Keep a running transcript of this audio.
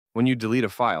When you delete a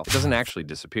file, it doesn't actually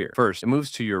disappear. First, it moves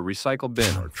to your recycle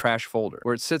bin or trash folder,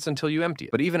 where it sits until you empty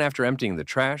it. But even after emptying the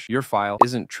trash, your file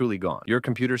isn't truly gone. Your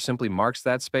computer simply marks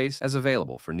that space as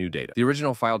available for new data. The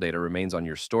original file data remains on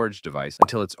your storage device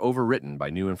until it's overwritten by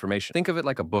new information. Think of it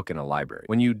like a book in a library.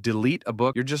 When you delete a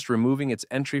book, you're just removing its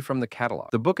entry from the catalog.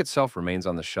 The book itself remains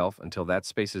on the shelf until that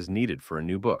space is needed for a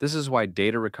new book. This is why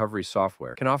data recovery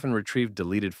software can often retrieve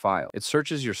deleted files. It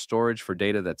searches your storage for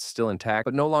data that's still intact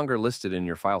but no longer listed in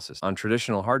your file system. On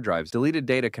traditional hard drives, deleted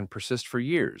data can persist for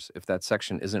years if that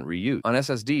section isn't reused. On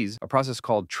SSDs, a process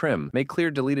called trim may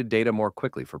clear deleted data more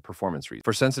quickly for performance reasons.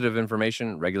 For sensitive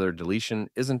information, regular deletion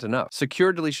isn't enough.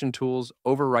 Secure deletion tools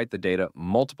overwrite the data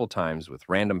multiple times with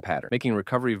random patterns, making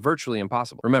recovery virtually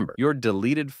impossible. Remember, your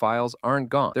deleted files aren't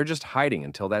gone. They're just hiding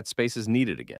until that space is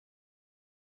needed again.